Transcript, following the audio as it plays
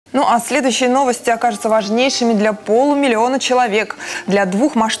Ну а следующие новости окажутся важнейшими для полумиллиона человек, для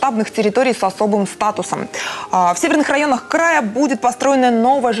двух масштабных территорий с особым статусом. В северных районах края будет построено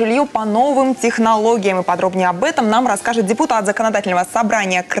новое жилье по новым технологиям. И подробнее об этом нам расскажет депутат Законодательного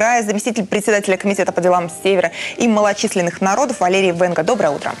собрания края, заместитель председателя комитета по делам севера и малочисленных народов Валерий Венга. Доброе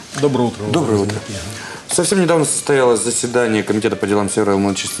утро. Доброе утро. Доброе утро. Совсем недавно состоялось заседание комитета по делам севера и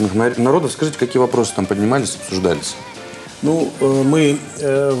малочисленных народов. Скажите, какие вопросы там поднимались, обсуждались? Ну, мы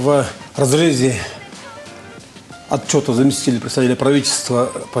в разрезе отчета заместителя председателя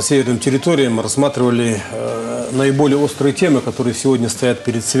правительства по северным территориям рассматривали наиболее острые темы, которые сегодня стоят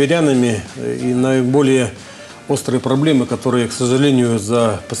перед северянами, и наиболее острые проблемы, которые, к сожалению,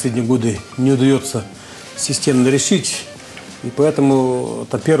 за последние годы не удается системно решить. И поэтому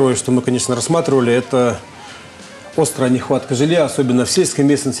это первое, что мы, конечно, рассматривали, это острая нехватка жилья, особенно в сельской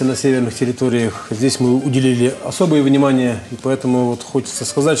местности на северных территориях. Здесь мы уделили особое внимание, и поэтому вот хочется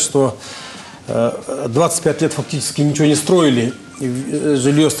сказать, что 25 лет фактически ничего не строили,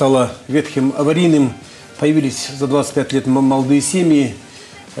 жилье стало ветхим, аварийным, появились за 25 лет молодые семьи,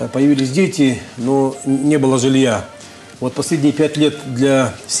 появились дети, но не было жилья. Вот последние 5 лет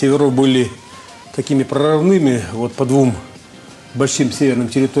для северов были такими прорывными, вот по двум большим северным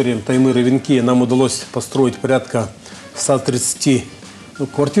территориям Таймыр и Венки нам удалось построить порядка 130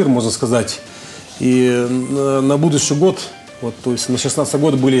 квартир, можно сказать. И на будущий год, вот, то есть на 2016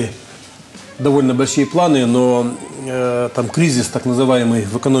 год были довольно большие планы, но там кризис так называемый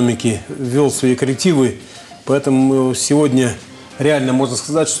в экономике ввел свои коррективы. Поэтому сегодня реально можно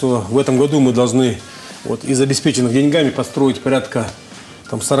сказать, что в этом году мы должны вот, из обеспеченных деньгами построить порядка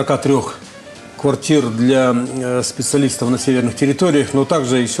там, 43 квартир для специалистов на северных территориях. Но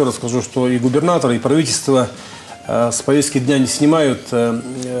также еще раз скажу, что и губернатор, и правительство с повестки дня не снимают.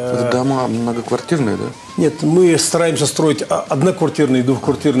 Это дома многоквартирные, да? Нет, мы стараемся строить одноквартирные,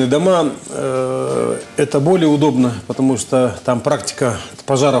 двухквартирные дома. Это более удобно, потому что там практика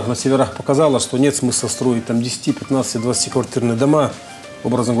пожаров на северах показала, что нет смысла строить там 10, 15, 20-квартирные дома.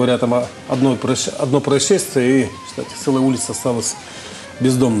 Образно говоря, там одно происшествие, и, кстати, целая улица осталась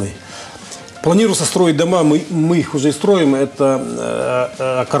бездомной. Планируется строить дома, мы их уже и строим,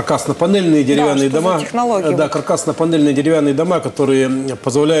 это каркасно-панельные деревянные дома. Да, каркасно-панельные деревянные дома, которые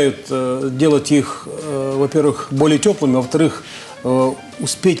позволяют делать их, во-первых, более теплыми, а во-вторых,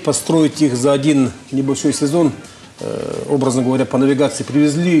 успеть построить их за один небольшой сезон. Образно говоря, по навигации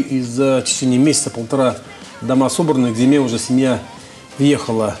привезли, и за течение месяца-полтора дома собраны, к зиме уже семья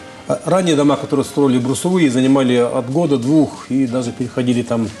въехала. Ранее дома, которые строили брусовые, занимали от года, двух и даже переходили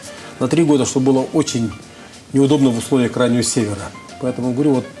там на 3 года, что было очень неудобно в условиях крайнего севера. Поэтому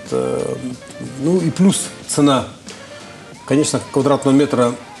говорю, вот, ну и плюс цена, конечно, квадратного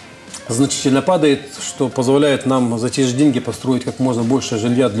метра значительно падает, что позволяет нам за те же деньги построить как можно больше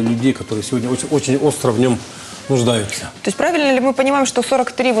жилья для людей, которые сегодня очень остро в нем нуждаются. То есть правильно ли мы понимаем, что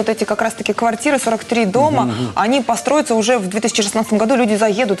 43 вот эти как раз-таки квартиры, 43 дома, они построятся уже в 2016 году, люди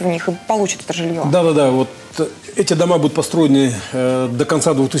заедут в них и получат это жилье? Да-да-да, вот эти дома будут построены до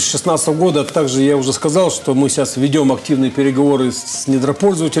конца 2016 года. Также я уже сказал, что мы сейчас ведем активные переговоры с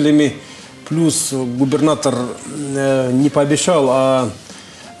недропользователями, плюс губернатор не пообещал, а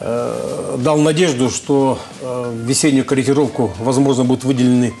дал надежду, что в весеннюю корректировку, возможно, будут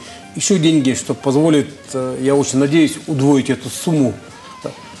выделены еще деньги, что позволит, я очень надеюсь, удвоить эту сумму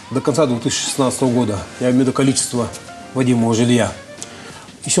до конца 2016 года. Я имею в виду количество вводимого жилья.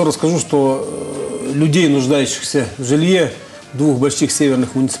 Еще раз скажу, что людей, нуждающихся в жилье в двух больших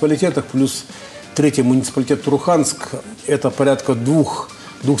северных муниципалитетах, плюс третий муниципалитет Туруханск, это порядка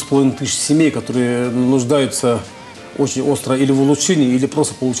 2-2,5 тысяч семей, которые нуждаются очень остро или в улучшении, или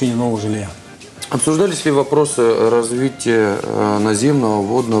просто получении нового жилья. Обсуждались ли вопросы развития наземного,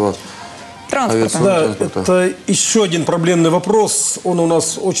 водного транспорта? Да, это еще один проблемный вопрос. Он у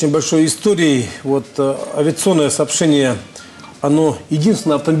нас очень большой историей. Вот авиационное сообщение, оно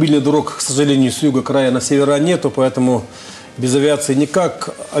единственное, автомобильных дорог, к сожалению, с юга края на севера нету, поэтому без авиации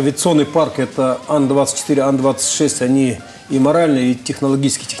никак. Авиационный парк, это Ан-24, Ан-26, они и морально, и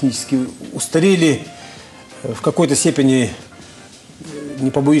технологически устарели. В какой-то степени, не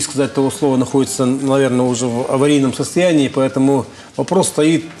побоюсь сказать того слова, находится, наверное, уже в аварийном состоянии, поэтому вопрос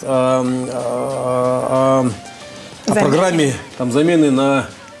стоит о программе там, замены на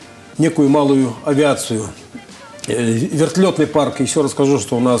некую малую авиацию. Вертолетный парк, еще раз скажу,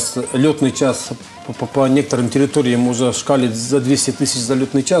 что у нас летный час по некоторым территориям уже шкалит за 200 тысяч за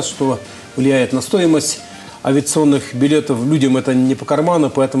летный час, что влияет на стоимость авиационных билетов. Людям это не по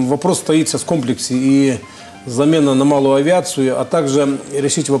карману, поэтому вопрос стоит сейчас в комплексе и замена на малую авиацию, а также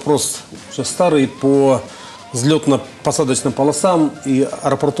решить вопрос уже старый по взлетно-посадочным полосам и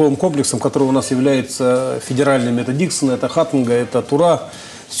аэропортовым комплексам, которые у нас являются федеральными. Это Диксон, это Хаттинга, это Тура.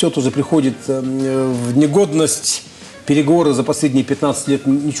 Все тоже приходит в негодность. Переговоры за последние 15 лет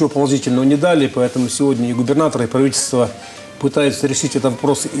ничего положительного не дали, поэтому сегодня и губернаторы, и правительство пытаются решить этот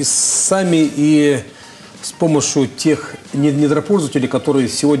вопрос и сами, и с помощью тех недропользователей, которые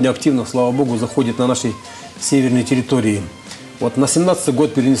сегодня активно, слава богу, заходят на наши северные территории. Вот на 2017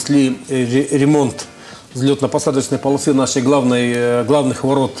 год перенесли ремонт взлетно-посадочной полосы нашей главных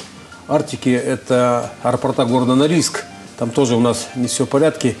ворот Арктики, это аэропорта города Норильск. Там тоже у нас не все в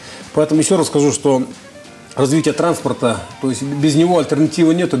порядке. Поэтому еще раз скажу, что развитие транспорта, то есть без него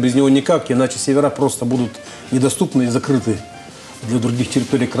альтернативы нету, без него никак, иначе севера просто будут недоступны и закрыты для других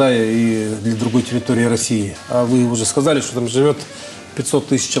территорий края и для другой территории России. А вы уже сказали, что там живет 500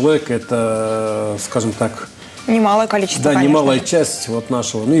 тысяч человек, это, скажем так, немалое количество, да, конечно. немалая часть вот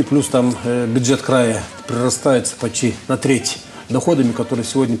нашего. Ну и плюс там бюджет края прирастается почти на треть доходами, которые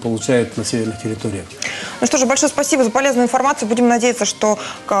сегодня получают на северных территориях. Ну что же, большое спасибо за полезную информацию. Будем надеяться, что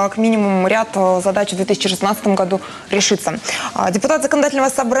как минимум ряд задач в 2016 году решится. Депутат Законодательного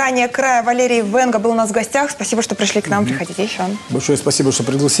собрания края Валерий Венга был у нас в гостях. Спасибо, что пришли к нам. Приходите еще. Большое спасибо, что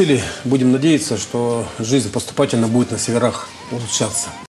пригласили. Будем надеяться, что жизнь поступательно будет на северах улучшаться.